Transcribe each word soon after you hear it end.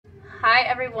Hi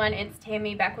everyone, it's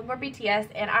Tammy back with more BTS,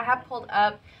 and I have pulled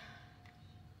up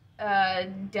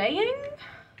DDAENG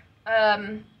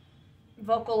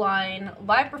vocal line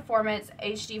live performance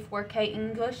HD 4K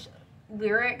English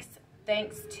lyrics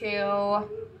thanks to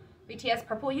BTS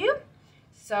Purple You.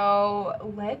 So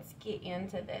let's get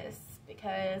into this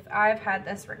because I've had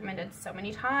this recommended so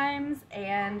many times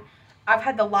and I've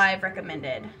had the live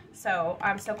recommended. So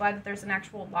I'm so glad that there's an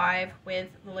actual live with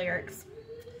the lyrics.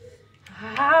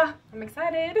 Ah, I'm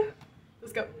excited.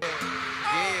 Let's go.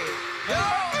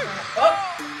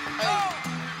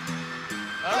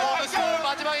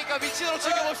 마지막이니까 미친으로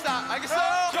즐겨봅시다.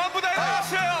 알겠어요? 전부 다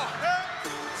일어나세요.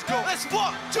 Let's go. Let's go.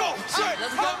 1, 2, 3.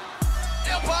 Let's go.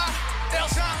 엘파,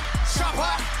 엘사,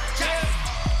 샤파, 제,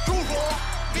 구호,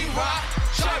 미화,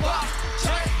 샤파,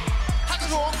 제,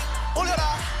 한두 올려라.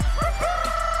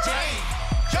 제,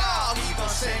 야, 이번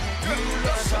생에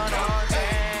불러서는 돼.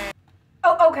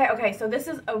 Oh, okay. So this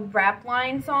is a rap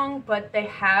line song, but they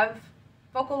have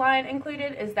vocal line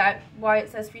included. Is that why it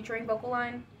says featuring vocal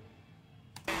line?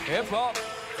 Hip hop,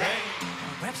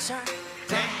 rap star,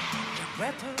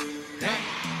 rapper,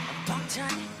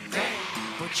 bangtan,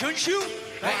 potential,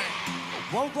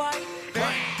 worldwide,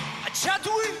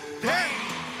 Chadwi,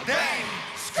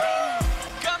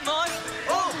 come on,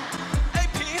 oh,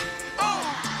 AP, oh,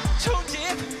 too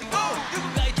deep, oh,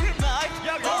 누군가의 dream life,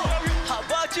 how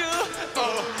about you,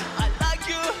 oh, I like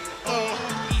you, oh,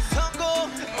 이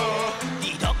성공, oh,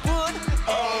 네 덕분,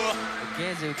 oh,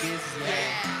 계속해서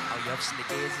역시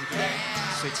내게지게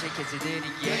솔직해지더니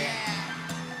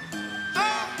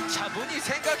차분히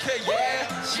생각해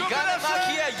시간을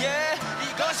막히에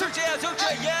이것을 제어정죄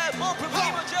몸풀기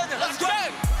먼저는 Let's go!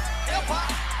 엘파,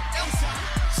 엘사,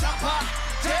 샤파,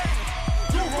 데,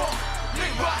 유로,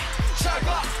 링과, 샤파.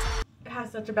 It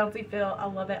has such a bouncy feel. I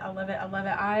love it.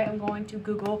 I am going to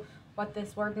Google what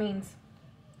this word means.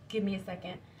 Give me a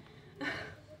second.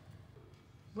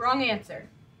 Wrong answer.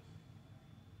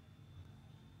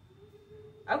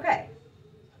 Okay,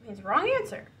 that means wrong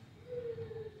answer.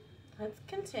 Let's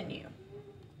continue.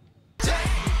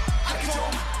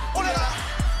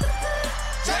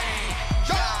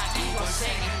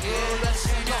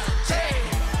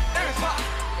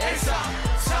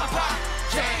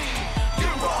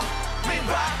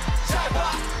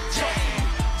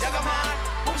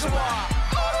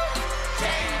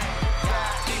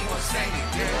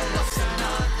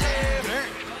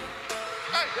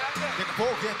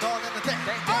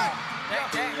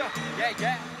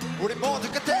 우리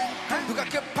모두 끝에 누가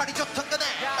끝발이 좋던 간에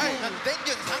난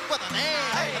땡겨는 상관없네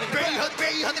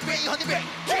베이 허니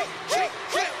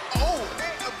오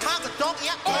음악은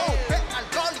똥이야 안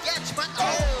걸리겠지만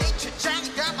이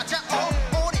주장이 다 맞아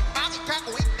우리 망이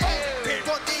가고 있네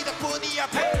빌본 네 덕분이야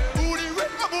우리 왜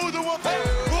아무도 없어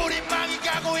우리 망이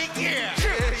가고 있기에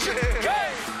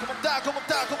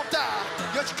고맙다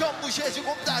여지껏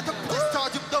무시해주고 없다 덕분에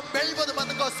터줌도 멜버드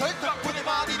맞는 것을 덕분에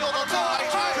많이 노던져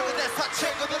그래서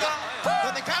친구들아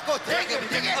너네 갖고 되게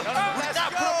우리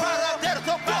앞으로 바람대로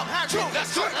더 뻥한 중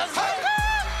Let's go!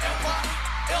 엘파,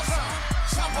 엘사,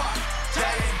 샤파, 제,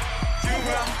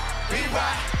 유라, 미라,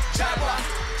 샤파,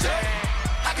 제,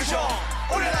 학교 좀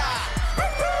올려라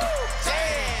제,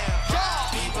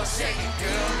 이번 생에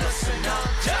글렀으면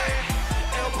제,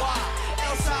 엘파,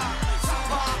 엘사,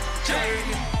 샤파, 제,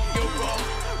 유라,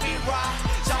 미라,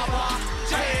 샤파,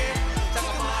 제,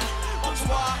 잠깐만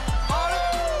멈춰봐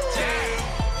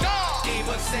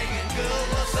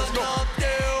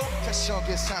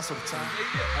속의 산소리탄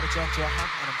하루 정조한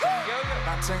아름다운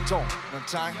난 생존 넌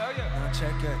타임 넌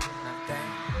체크 난땡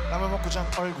라면 먹고 잔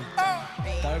얼굴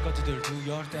딸것들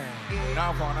두열땡 나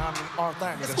원하는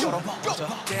얼땡 이것처럼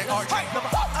어저께 얼땡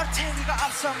얼탱이가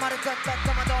앞서 말을 떴던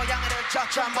너 양해를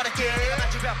쳤죠 말할게 난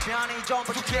주변 편이 좀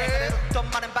부족해 그대로 또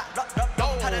많은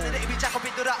바로 다른 애들 입이 자꾸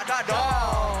비뚤어라도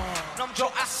너무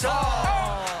좋았어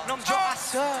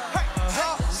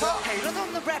헤이러도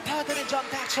없는 래퍼들은 좀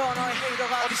닥쳐 너의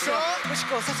헤이러가 어딨어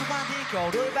멋있고 사소한 네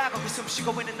겨울을 박고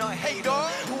숨쉬고 있는 너의 헤이러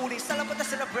우리 셀럽보다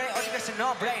셀러브레이트 어디 갔어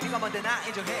너 브레인 네가 뭔데 나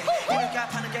인정해 이렇게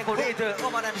파는 개구리들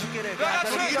오만한 죽기를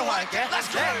가져로 이동할게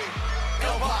Let's go!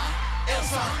 엘파,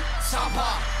 엘사,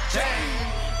 샤파, 제,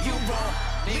 유로,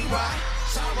 링라,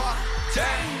 샤파, 제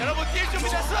여러분 뛸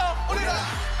준비됐어? 우리라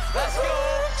Let's go!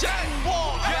 제, 1, 2,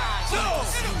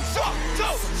 3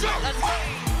 Let's go!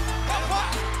 엘파,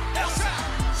 엘사,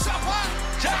 샤파,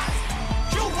 제,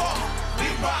 유로,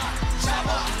 링라, 샤파,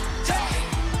 제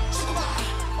죽어봐,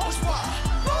 오셔봐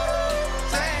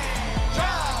제,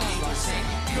 이번 생이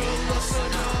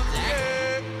글렀으면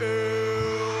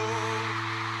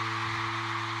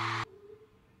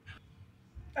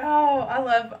Oh,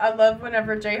 I love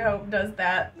whenever J-Hope does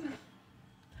that.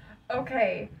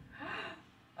 Okay.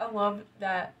 I love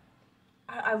that.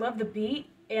 I love the beat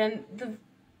and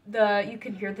the you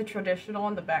can hear the traditional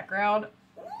in the background.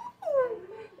 Ooh,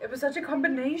 it was such a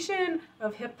combination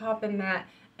of hip hop and that,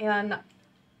 and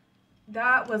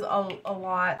that was a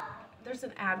lot. There's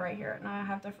an ad right here, and I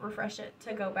have to refresh it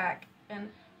to go back and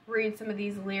read some of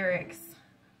these lyrics.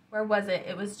 Where was it?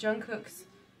 It was Jungkook's.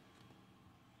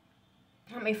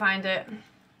 Let me find it.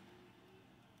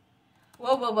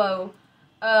 Whoa, whoa, whoa.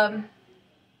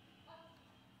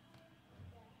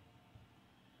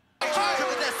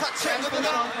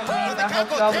 I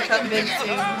hope y'all become big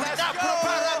soon.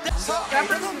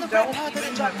 Rappers who don't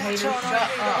even have haters,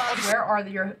 shut up. Where are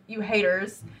you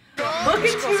haters? Look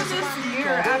into this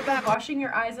mirror after washing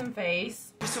your eyes and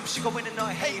face. There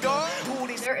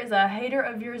is a hater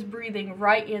of yours breathing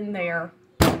right in there.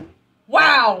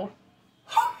 Wow!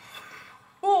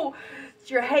 Ooh,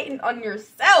 you're hating on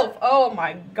yourself. Oh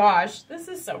my gosh, this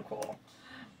is so cool.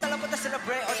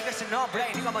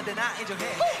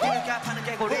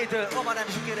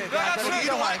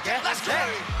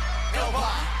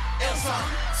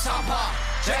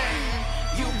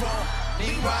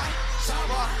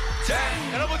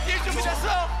 여러분 뛸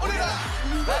준비됐어? 우리가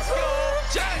Let's go!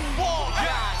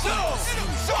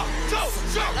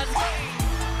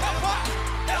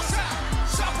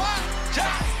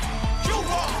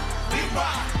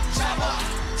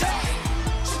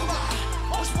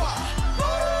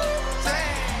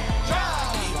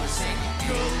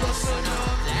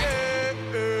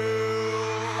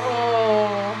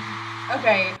 Oh,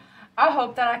 okay. I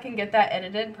hope that I can get that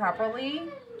edited properly.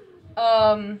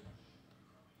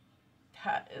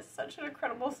 That is such an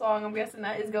incredible song. I'm guessing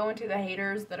that is going to the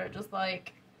haters that are just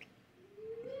like,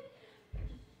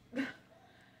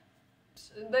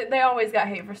 they always got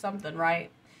hate for something, right?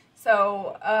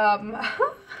 So, I love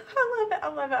it, I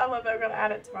love it, I love it. I'm gonna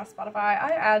add it to my Spotify.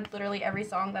 I add literally every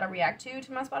song that I react to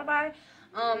my Spotify.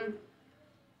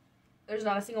 There's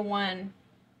not a single one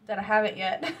that I haven't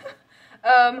yet.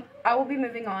 I will be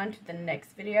moving on to the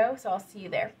next video, so I'll see you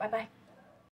there. Bye-bye.